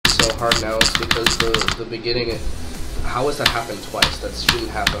so hard now is because the beginning. How has that happened twice? That shouldn't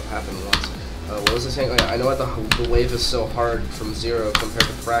have happened once. What was I saying? I know the wave is so hard from 0 compared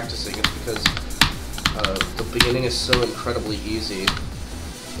to practicing. It's because the beginning is so incredibly easy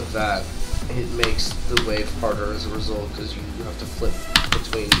that it makes the wave harder as a result, because you have to flip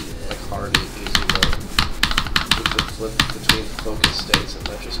between like hard and easy mode. You have to flip between focus states, and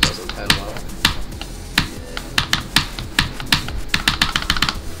that just doesn't end well.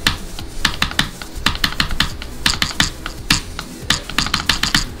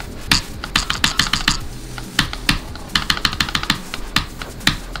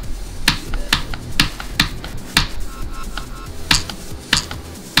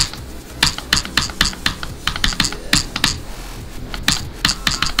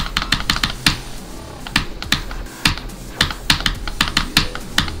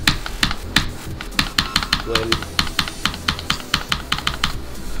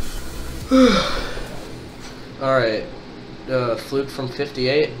 Alright, fluke from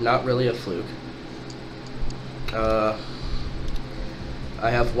 58, not really a fluke. I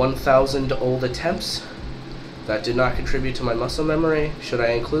have 1,000 old attempts that did not contribute to my muscle memory. Should I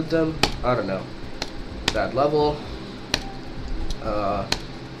include them? I don't know. Bad level. A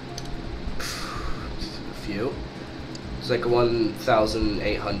few. It's like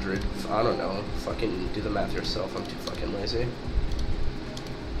 1,800. I don't know. Fucking do the math yourself. I'm too fucking lazy.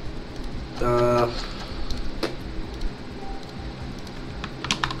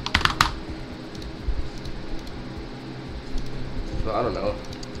 I don't know.